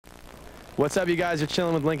What's up, you guys? You're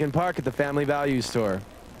chilling with Linkin Park at the Family Values Tour.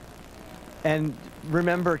 And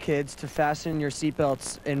remember, kids, to fasten your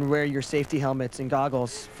seatbelts and wear your safety helmets and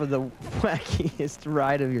goggles for the wackiest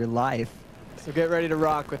ride of your life. So get ready to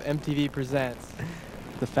rock with MTV Presents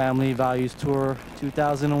the Family Values Tour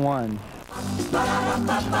 2001.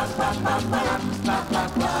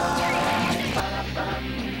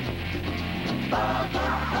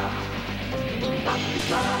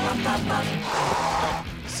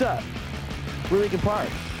 Sup? We're Linkin Park.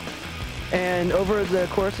 And over the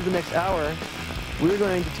course of the next hour, we're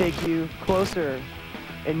going to take you closer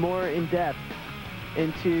and more in depth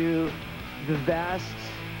into the vast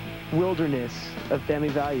wilderness of family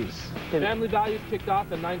values. Family Values kicked off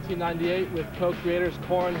in 1998 with co-creators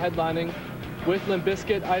Korn headlining with Limp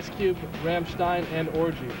Bizkit, Ice Cube, Rammstein, and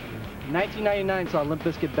Orgy. 1999 saw Limp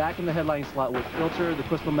Bizkit back in the headlining slot with Filter, The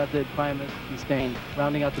Crystal Method, Primus, and Staind,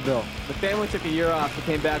 rounding out the bill. The family took a year off but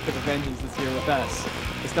came back with a vengeance this year with us.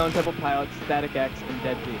 The Stone Temple Pilots, Static X, and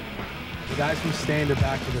Dead Beat. The guys from Staind are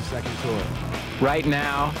back for the second tour. Right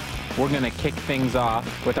now, we're gonna kick things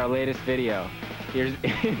off with our latest video. Here's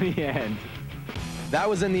In the End. That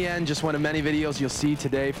was In the End, just one of many videos you'll see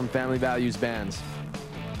today from Family Values bands.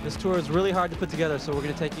 This tour is really hard to put together, so we're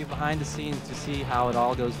going to take you behind the scenes to see how it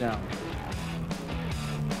all goes down.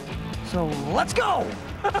 So let's go!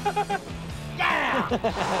 Yeah!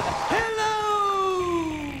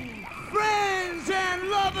 Hello, friends and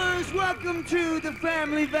lovers. Welcome to the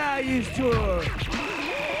Family Values Tour.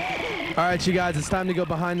 All right, you guys, it's time to go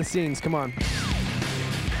behind the scenes. Come on.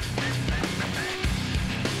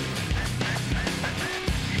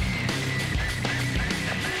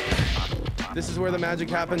 This is where the magic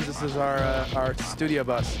happens. This is our studio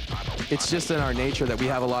bus. It's just in our nature that we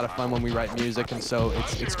have a lot of fun when we write music, and so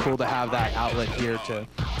it's cool to have that outlet here to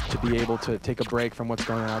be able to take a break from what's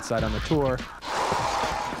going on outside on the tour.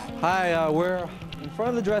 Hi, we're in front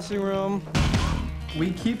of the dressing room.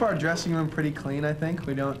 We keep our dressing room pretty clean, I think.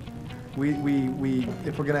 We don't,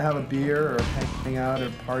 if we're gonna have a beer or hang out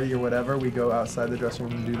or party or whatever, we go outside the dressing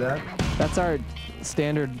room and do that. That's our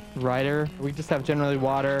standard rider. We just have generally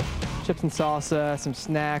water, chips and salsa, some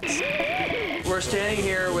snacks. We're standing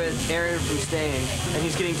here with Aaron from Staind, and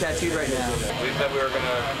he's getting tattooed right now. We said we were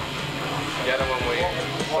gonna get him when we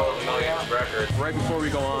sold a millionth record. Right before we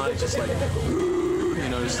go on, it's just like, you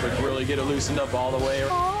know, just like really get it loosened up all the way.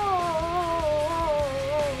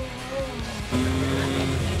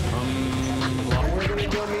 We're gonna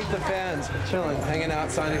go meet the fans, chilling, hanging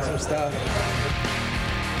out, signing some stuff.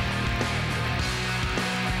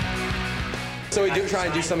 So we do try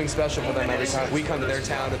and do something special for them every time we come to their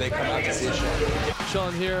town or they come out to see a show.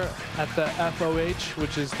 Chilling here at the FOH,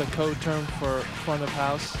 which is the code term for front of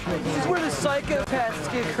house. This is where the psychopaths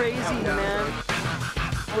get crazy, man.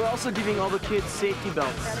 We're also giving all the kids safety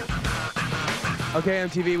belts. Okay,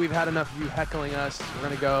 MTV, we've had enough of you heckling us. We're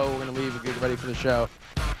gonna go, we're gonna leave, we're get ready for the show.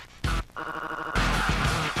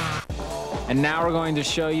 And now we're going to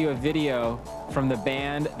show you a video from the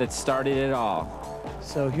band that started it all.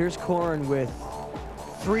 So here's Korn with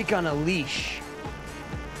Freak on a Leash.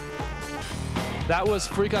 That was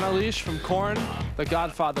Freak on a Leash from Korn, the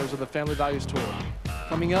godfathers of the Family Values Tour.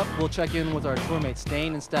 Coming up, we'll check in with our tour mates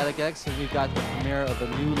Staind and Static X, and we've got the premiere of a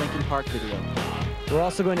new Linkin Park video. We're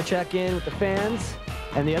also going to check in with the fans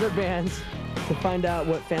and the other bands to find out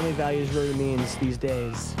what family values really means these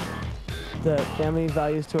days. The Family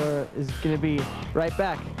Values Tour is going to be right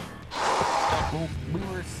back. Well, we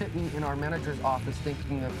were sitting in our manager's office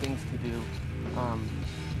thinking of things to do,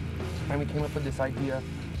 and we came up with this idea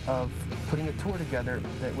of putting a tour together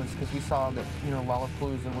that was, because we saw that, you know,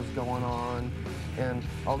 Lollapalooza was going on and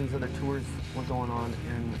all these other tours were going on,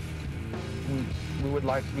 and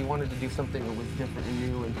we wanted to do something that was different and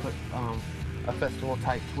new and put a festival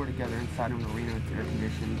type tour together inside of an arena that's air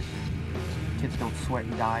conditioned. Kids don't sweat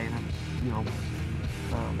and die, and you know,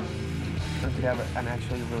 and could have an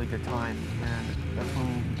actually really good time, and that's when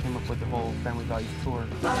we came up with the whole Family Values Tour.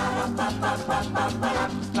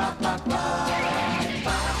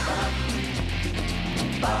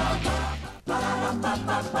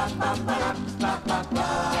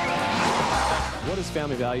 What does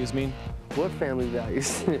family values mean? What family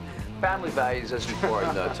values? Family values is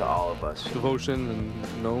important though to all of us. Devotion and,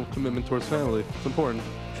 you know, commitment towards family. It's important.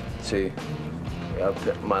 See,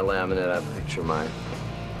 my laminate, I picture my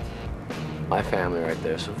family right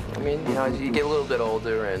there. So, I mean, you know, as you get a little bit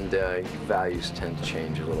older and your values tend to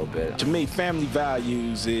change a little bit. To me, family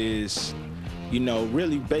values is, you know,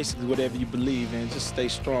 really basically whatever you believe in, just stay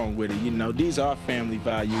strong with it. You know, these are family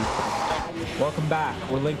values. Welcome back.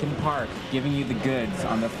 We're Linkin Park, giving you the goods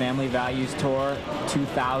on the Family Values Tour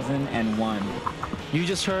 2001. You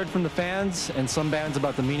just heard from the fans and some bands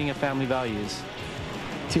about the meaning of family values.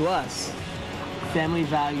 To us, family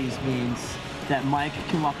values means that Mike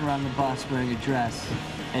can walk around the bus wearing a dress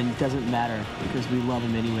and it doesn't matter because we love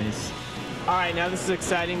him anyways. All right, now this is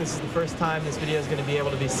exciting. This is the first time this video is going to be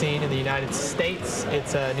able to be seen in the United States.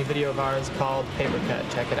 It's a new video of ours called Paper Cut.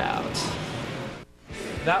 Check it out.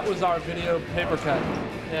 That was our video Paper Cut.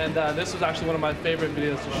 And this was actually one of my favorite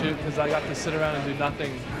videos to shoot because I got to sit around and do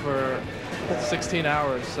nothing for 16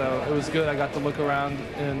 hours. So it was good. I got to look around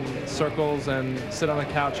in circles and sit on the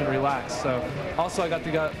couch and relax. So also I got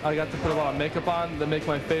to put a lot of makeup on that make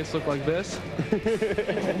my face look like this.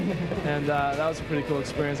 And that was a pretty cool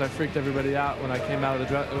experience. I freaked everybody out when I came out of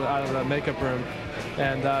the makeup room.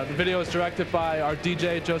 And the video was directed by our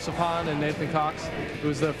DJ, Joseph Hahn, and Nathan Cox. It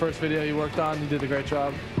was the first video he worked on. He did a great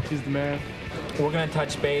job. He's the man. We're going to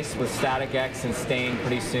touch base with Static X and Stain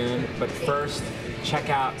pretty soon, but first, check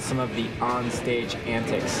out some of the on-stage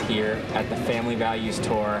antics here at the Family Values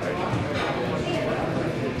Tour.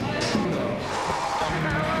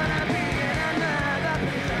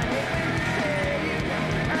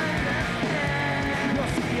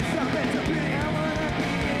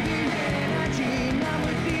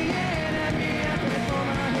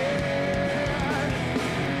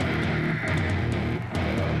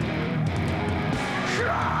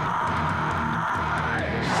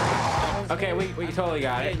 Okay, we totally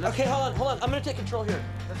got it. Okay, hold on. I'm gonna take control here.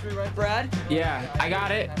 Let's rewrite. Brad? Yeah, I got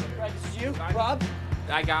it. Brad, this is you. Rob?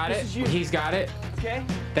 I got it. This is you. He's got it. Okay.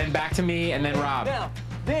 Then back to me, and then Rob. Now,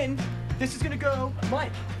 then, this is gonna go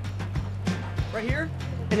Mike. Right here,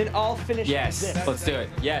 and then I'll finish Yes, this. let's do it.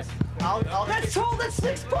 Yes. That's told, that's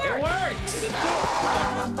 6 parts! It works!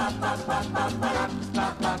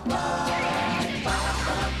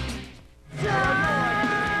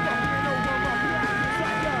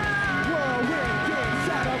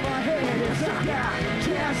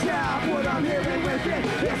 Can't stop what I'm hearing with it.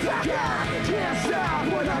 It's like can't stop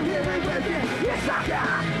what I'm hearing with it. It's like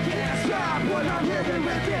can't stop what I'm hearing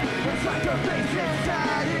with it. It's like the face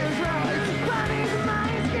inside is wrong. It's climbing to my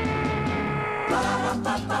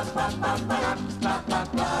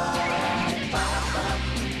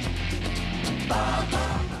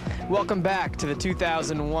skin. Welcome back to the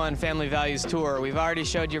 2001 Family Values Tour. We've already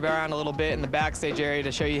showed you around a little bit in the backstage area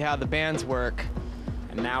to show you how the bands work.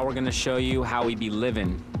 And now we're gonna show you how we be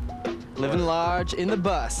living. Living large in the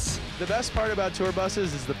bus. The best part about tour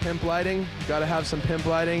buses is the pimp lighting. You gotta have some pimp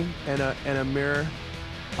lighting and a mirror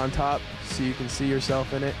on top so you can see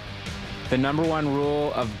yourself in it. The #1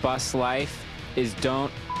 rule of bus life is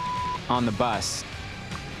don't on the bus.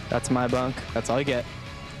 That's my bunk. That's all you get.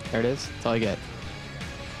 There it is. That's all you get.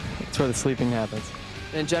 That's where the sleeping happens.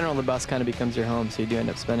 In general, the bus kind of becomes your home, so you do end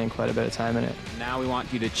up spending quite a bit of time in it. Now we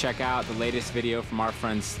want you to check out the latest video from our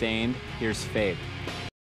friend Stained. Here's Fade.